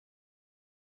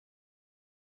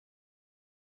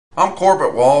I'm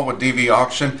Corbett Wall with DV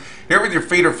Auction, here with your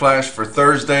feeder flash for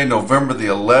Thursday, November the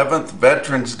 11th,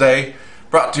 Veterans Day,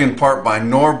 brought to you in part by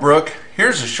Norbrook.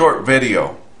 Here's a short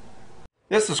video.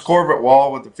 This is Corbett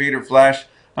Wall with the feeder flash.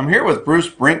 I'm here with Bruce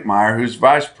Brinkmeyer, who's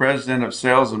Vice President of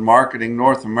Sales and Marketing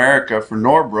North America for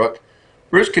Norbrook.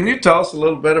 Bruce, can you tell us a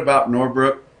little bit about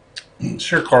Norbrook?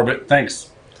 Sure, Corbett.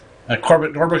 Thanks.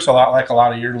 Norbrook's a lot like a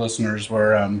lot of your listeners,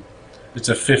 where it's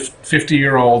a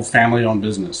 50-year-old family-owned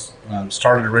business.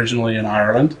 Started originally in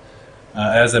Ireland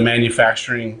as a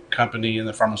manufacturing company in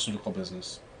the pharmaceutical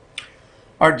business.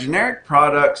 Are generic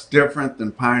products different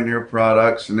than Pioneer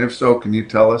products? And if so, can you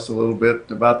tell us a little bit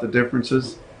about the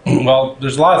differences? Well,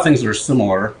 there's a lot of things that are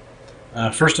similar.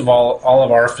 First of all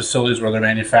of our facilities where they're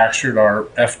manufactured are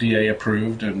FDA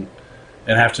approved and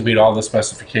have to meet all the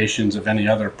specifications of any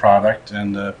other product.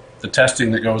 And the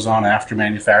testing that goes on after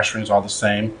manufacturing is all the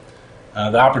same.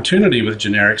 The opportunity with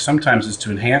generics sometimes is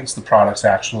to enhance the products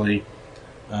actually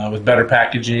with better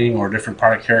packaging or different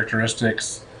product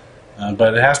characteristics,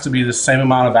 but it has to be the same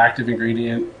amount of active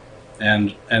ingredient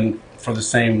and for the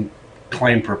same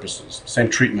claim purposes, same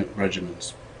treatment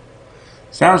regimens.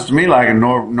 Sounds to me like a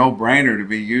no-brainer to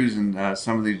be using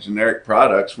some of these generic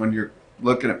products when you're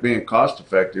looking at being cost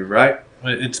effective, right?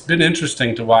 It's been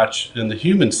interesting to watch in the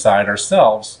human side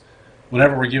ourselves.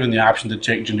 Whenever we're given the option to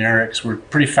take generics, we're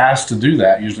pretty fast to do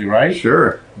that usually, right?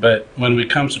 Sure. But when it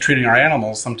comes to treating our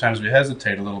animals, sometimes we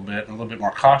hesitate a little bit and a little bit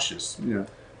more cautious. Yeah.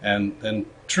 And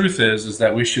truth is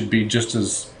that we should be just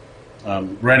as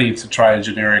ready to try a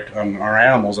generic on our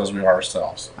animals as we are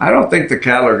ourselves. I don't think the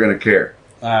cattle are going to care.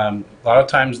 A lot of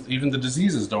times, even the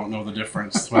diseases don't know the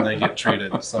difference when they get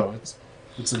treated. So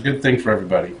it's a good thing for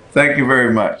everybody. Thank you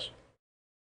very much.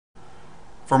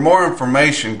 For more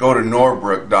information, go to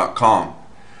Norbrook.com.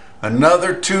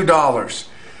 Another $2.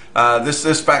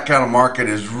 This fat cattle market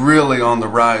is really on the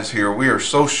rise here. We are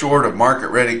so short of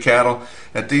market-ready cattle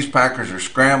that these packers are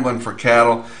scrambling for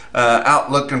cattle, out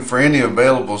looking for any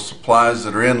available supplies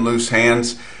that are in loose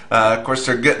hands. Of course,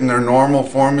 they're getting their normal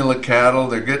formula cattle,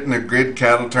 they're getting their grid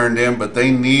cattle turned in, but they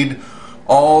need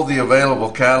all the available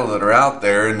cattle that are out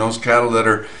there, and those cattle that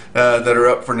are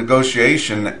up for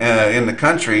negotiation in the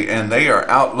country, and they are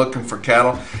out looking for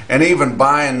cattle and even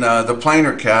buying the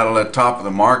plainer cattle at top of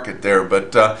the market there.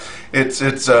 But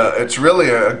it's really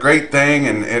a great thing,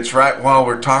 and it's right while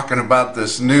we're talking about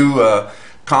this new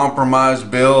compromise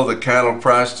bill, the Cattle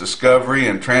Price Discovery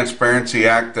and Transparency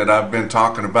Act that I've been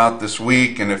talking about this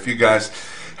week. And if you guys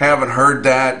haven't heard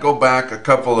that, go back a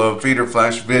couple of feeder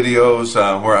flash videos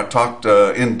where I talked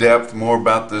in depth more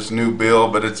about this new bill.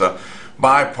 But it's a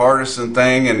bipartisan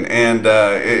thing, and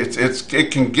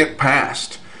it can get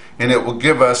passed, and it will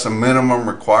give us a minimum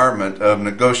requirement of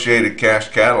negotiated cash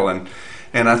cattle.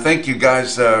 And I think you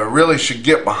guys really should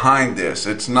get behind this.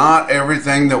 It's not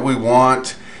everything that we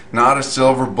want, not a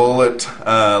silver bullet.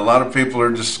 A lot of people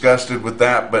are disgusted with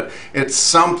that, but it's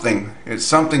something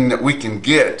that we can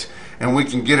get, and we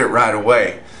can get it right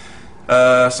away.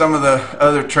 Some of the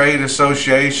other trade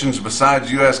associations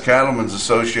besides U.S. Cattlemen's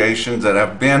Associations that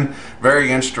have been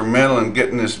very instrumental in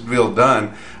getting this bill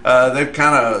done, they've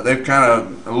kind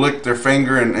of licked their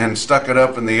finger and stuck it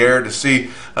up in the air to see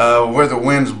where the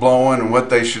wind's blowing and what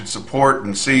they should support,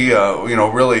 and see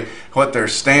really what their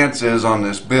stance is on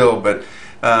this bill. But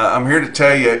I'm here to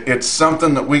tell you, it's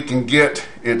something that we can get.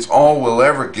 It's all we'll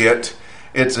ever get.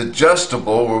 It's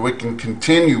adjustable, where we can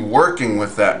continue working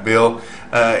with that bill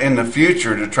in the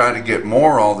future to try to get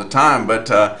more all the time.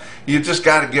 But you just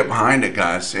got to get behind it,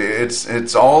 guys.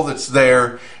 It's all that's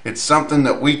there. It's something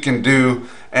that we can do,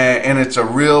 and it's a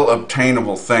real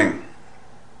obtainable thing.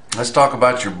 Let's talk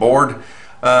about your board.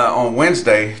 On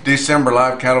Wednesday, December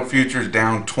live cattle futures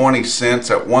down 20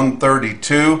 cents at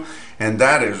 132, and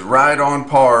that is right on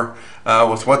par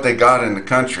with what they got in the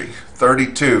country.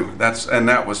 32.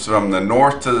 That was from the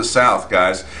north to the south,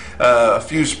 guys. A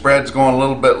few spreads going a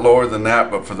little bit lower than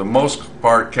that, but for the most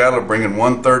part, cattle bringing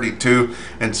 132,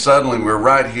 and suddenly we're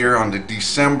right here on the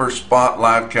December spot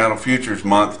live cattle futures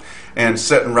month, and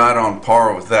sitting right on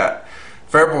par with that.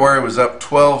 February was up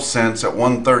 12 cents at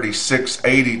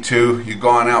 136.82. You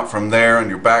gone out from there on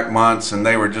your back months, and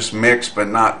they were just mixed, but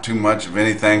not too much of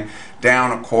anything.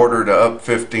 Down a quarter to up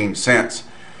 15 cents.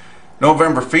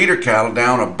 November feeder cattle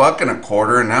down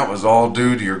 $1.25, and that was all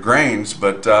due to your grains.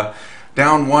 But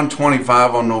down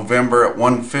 125 on November at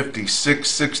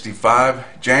 156.65.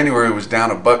 January was down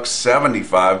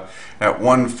 $1.75 at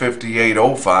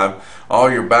 158.05. All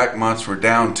your back months were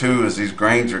down too, as these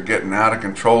grains are getting out of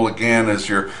control again, as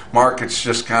your market's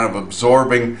just kind of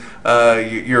absorbing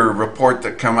your report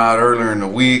that come out earlier in the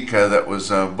week that was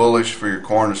bullish for your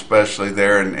corn, especially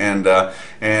there, and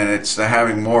it's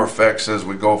having more effects as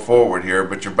we go forward here.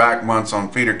 But your back months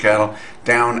on feeder cattle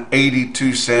down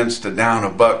 82 cents to down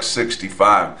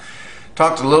 $1.65.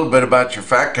 Talked a little bit about your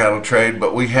fat cattle trade,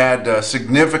 but we had a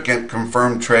significant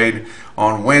confirmed trade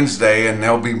on Wednesday, and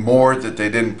there'll be more that they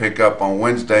didn't pick up on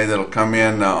Wednesday that'll come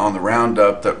in on the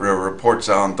roundup that reports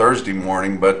out on Thursday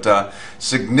morning. But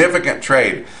significant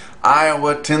trade.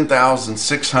 Iowa,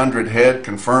 10,600 head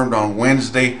confirmed on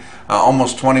Wednesday,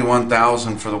 almost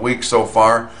 21,000 for the week so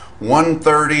far.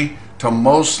 130 to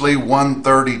mostly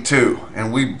 132,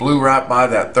 and we blew right by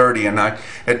that 30. And I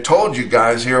had told you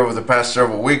guys here over the past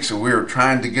several weeks that we were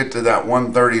trying to get to that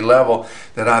 130 level,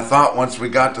 that I thought once we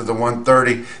got to the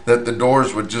 130 that the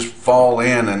doors would just fall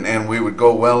in and we would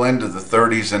go well into the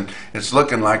 30s, and it's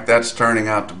looking like that's turning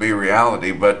out to be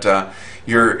reality. But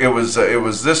it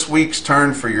was this week's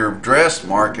turn for your dressed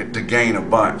market to gain a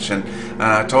bunch, and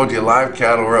I told you live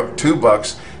cattle were up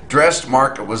 $2. Dressed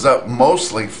market was up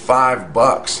mostly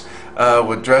 $5.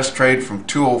 With dress trade from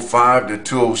 205 to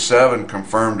 207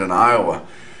 confirmed in Iowa.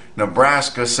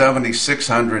 Nebraska,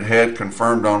 7,600 head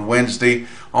confirmed on Wednesday,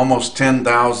 almost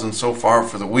 10,000 so far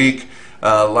for the week.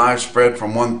 Live spread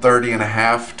from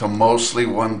 130.5 to mostly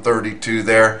 132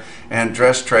 there, and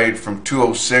dress trade from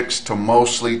 206 to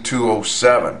mostly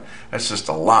 207. That's just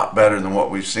a lot better than what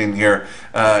we've seen here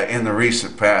in the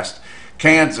recent past.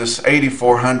 Kansas,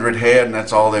 8,400 head, and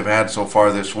that's all they've had so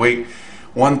far this week.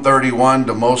 131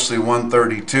 to mostly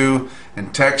 132.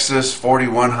 In Texas,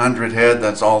 4,100 head,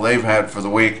 that's all they've had for the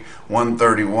week.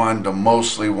 131 to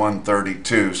mostly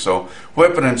 132. So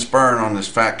whipping and spurring on this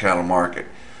fat cattle market.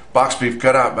 Box beef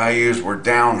cutout values were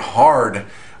down hard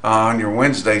on your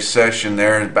Wednesday session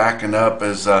there, backing up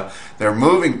as they're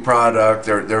moving product.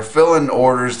 They're filling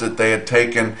orders that they had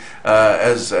taken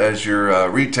as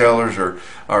your retailers are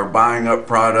buying up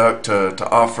product to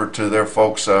offer to their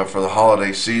folks for the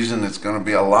holiday season. It's going to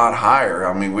be a lot higher.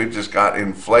 I mean, we've just got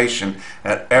inflation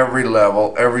at every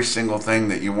level, every single thing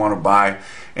that you want to buy,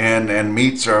 and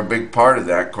meats are a big part of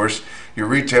that. Of course, your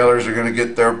retailers are going to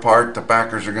get their part, the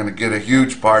packers are going to get a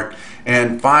huge part,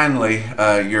 and finally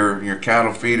your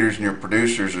cattle feeders and your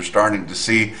producers are starting to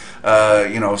see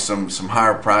some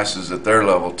higher prices at their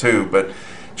level too. But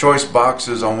choice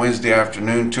boxes on Wednesday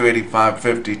afternoon,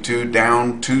 285.52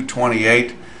 down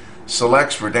 228.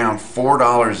 Selects were down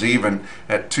 $4 even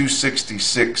at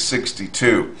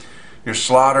 266.62. Your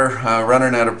slaughter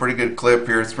running at a pretty good clip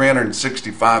here,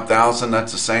 365,000.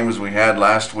 That's the same as we had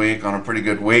last week on a pretty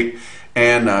good week,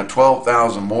 and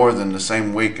 12,000 more than the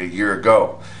same week a year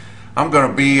ago. I'm going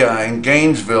to be in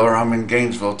Gainesville, or I'm in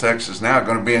Gainesville, Texas now.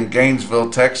 Going to be in Gainesville,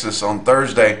 Texas on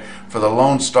Thursday for the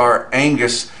Lone Star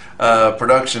Angus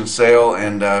production sale.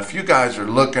 And if you guys are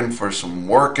looking for some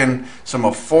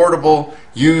affordable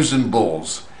using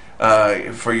bulls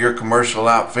for your commercial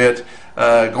outfit,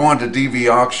 go on to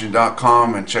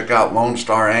dvauction.com and check out Lone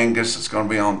Star Angus. It's going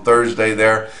to be on Thursday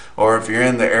there. Or if you're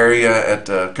in the area at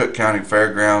Cook County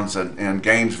Fairgrounds in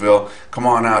Gainesville, come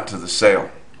on out to the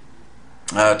sale.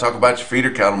 Talk about your feeder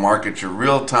cattle market. Your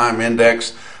real-time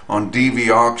index on DV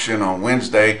Auction on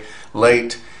Wednesday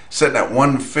late, sitting at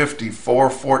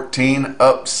 154.14,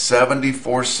 up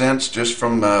 74 cents just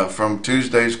from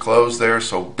Tuesday's close there.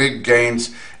 So big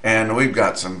gains, and we've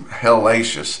got some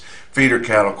hellacious feeder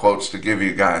cattle quotes to give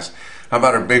you guys. How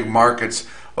about our big markets?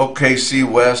 OKC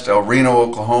West, El Reno,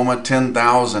 Oklahoma,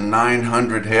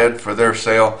 10,900 head for their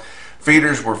sale.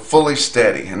 Feeders were fully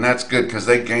steady, and that's good because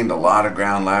they gained a lot of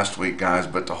ground last week, guys,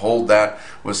 but to hold that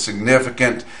was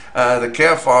significant. The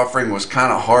calf offering was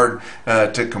kind of hard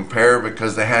to compare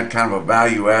because they had kind of a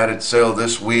value-added sale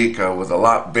this week with a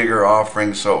lot bigger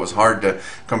offering, so it was hard to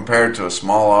compare to a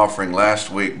small offering last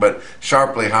week, but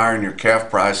sharply higher in your calf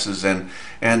prices, and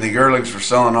the yearlings were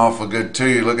selling awful good too.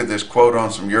 You look at this quote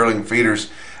on some yearling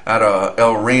feeders out of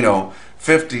El Reno.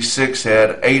 56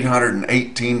 head,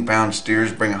 818 pound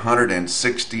steers bring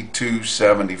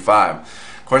 162.75.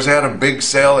 Of course, they had a big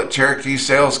sale at Cherokee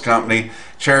Sales Company,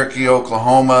 Cherokee,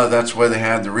 Oklahoma. That's where they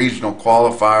had the regional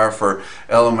qualifier for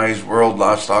LMA's World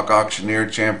Livestock Auctioneer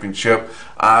Championship.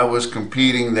 I was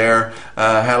competing there,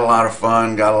 had a lot of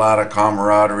fun, got a lot of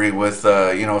camaraderie with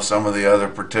some of the other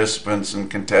participants and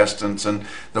contestants and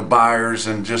the buyers,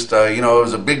 and just it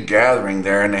was a big gathering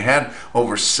there, and they had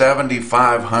over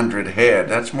 7,500 head.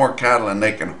 That's more cattle than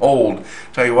they can hold.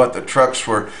 Tell you what, the trucks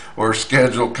were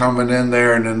scheduled coming in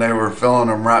there, and then they were filling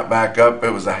them right back up.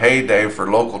 It was a heyday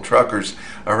for local truckers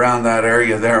around that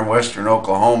area there in western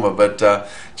Oklahoma, but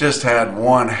just had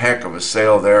one heck of a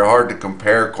sale there. Hard to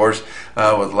compare, of course,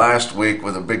 with last week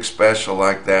with a big special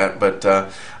like that, but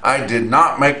I did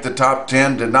not make the top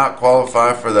 10, did not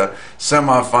qualify for the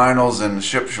semifinals in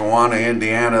Shipshewana,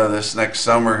 Indiana this next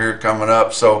summer here coming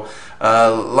up. So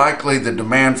likely the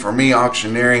demand for me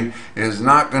auctioneering is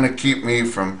not going to keep me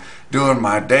from doing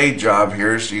my day job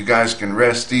here, so you guys can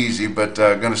rest easy, but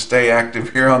going to stay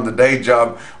active here on the day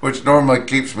job, which normally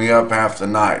keeps me up half the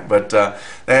night. But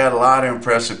they had a lot of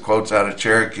impressive quotes out of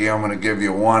Cherokee. I'm going to give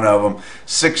you one of them.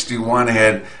 61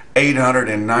 head,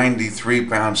 893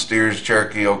 pound steers,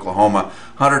 Cherokee, Oklahoma,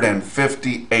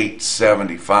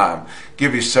 158.75.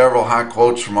 Give you several high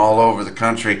quotes from all over the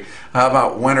country. How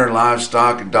about Winter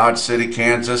Livestock in Dodge City,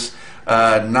 Kansas?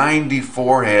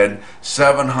 94 head,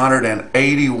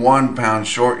 781 pound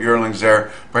short yearlings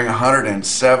there, bring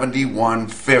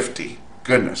 171.50.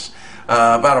 Goodness.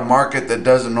 About a market that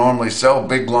doesn't normally sell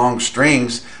big long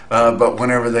strings, but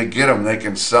whenever they get them, they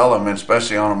can sell them,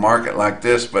 especially on a market like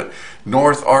this. But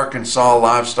North Arkansas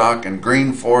Livestock in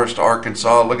Green Forest,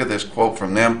 Arkansas, look at this quote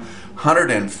from them.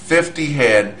 150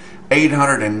 head,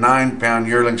 809 pound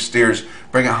yearling steers,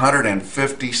 bring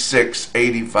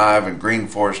 156.85 in Green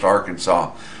Forest,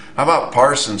 Arkansas. How about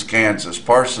Parsons, Kansas?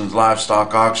 Parsons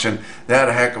Livestock Auction. They had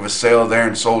a heck of a sale there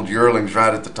and sold yearlings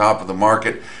right at the top of the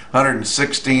market.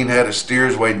 116 head of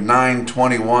steers, weighed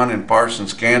 921 in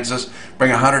Parsons, Kansas.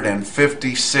 Bring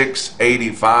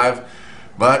 156.85.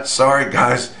 But sorry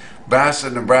guys,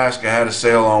 Bassett, Nebraska had a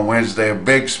sale on Wednesday, a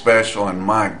big special, and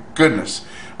my goodness,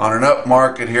 on an up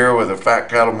market here where the fat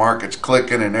cattle market's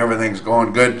clicking and everything's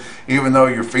going good, even though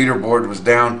your feeder board was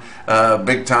down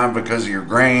big time because of your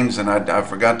grains, and I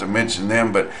forgot to mention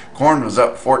them, but corn was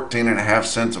up 14.5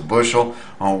 cents a bushel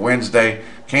on Wednesday.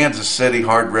 Kansas City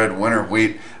hard red winter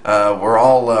wheat were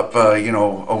all up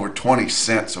over 20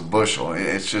 cents a bushel.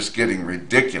 It's just getting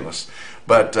ridiculous.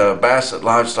 But Bassett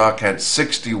Livestock had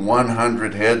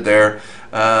 6,100 head there.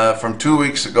 From 2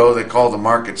 weeks ago, they called the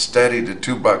market steady to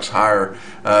 $2 higher.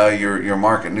 Your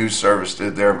market news service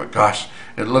did there, but gosh,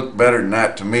 it looked better than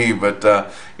that to me. But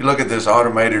you look at this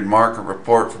automated market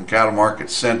report from Cattle Market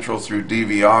Central through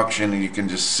DV Auction, and you can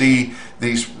just see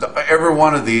every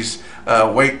one of these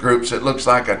weight groups. It looks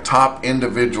like a top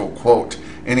individual quote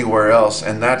anywhere else,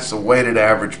 and that's the weighted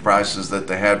average prices that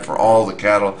they had for all the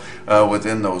cattle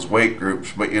within those weight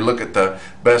groups. But you look at the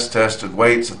best tested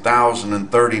weights,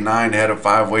 1,039 head of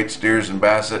 5-weight steers in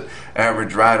Bassett,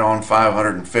 average right on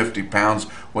 550 pounds,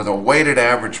 with a weighted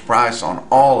average price on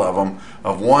all of them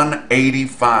of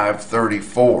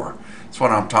 185.34. That's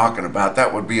what I'm talking about.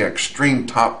 That would be extreme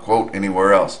top quote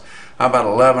anywhere else. How about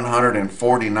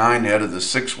 1,149 head of the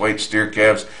 6-weight steer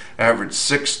calves, average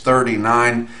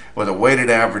 639 with a weighted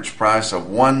average price of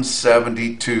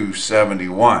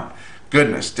 172.71.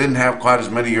 Goodness, didn't have quite as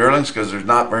many yearlings because there's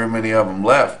not very many of them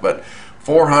left, but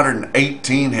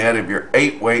 418 head of your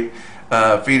 8-weight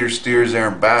feeder steers there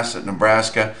in Bassett,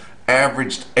 Nebraska,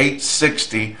 averaged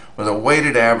 860 with a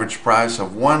weighted average price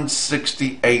of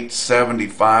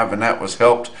 168.75, and that was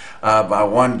helped by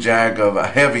one jag of a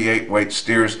heavy 8-weight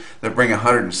steers that bring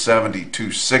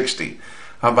 172.60.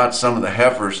 How about some of the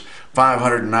heifers?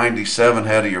 597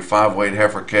 head of your 5-weight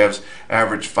heifer calves,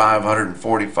 average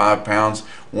 545 pounds.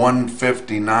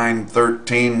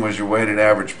 159.13 was your weighted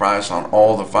average price on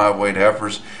all the 5-weight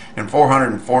heifers, and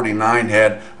 449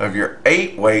 head of your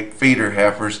 8-weight feeder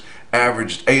heifers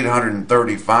averaged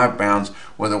 835 pounds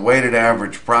with a weighted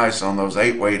average price on those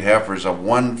 8-weight heifers of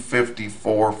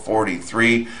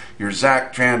 154.43. Your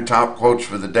Zach Tran top quotes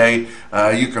for the day,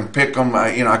 you can pick them.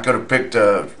 I could have picked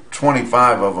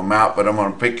 25 of them out, but I'm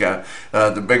going to pick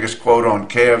the biggest quote on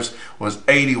calves was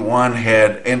 81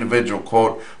 head, individual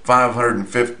quote,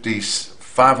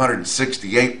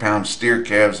 568 pound steer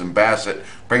calves in Bassett,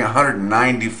 bring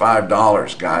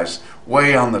 $195, guys,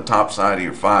 way on the top side of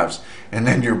your fives. And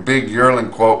then your big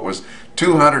yearling quote was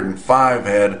 205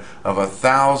 head of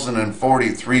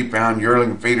 1,043 pound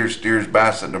yearling feeder steers,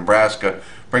 Bassett, Nebraska,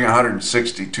 bring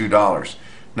 $162. And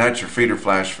that's your feeder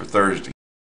flash for Thursday.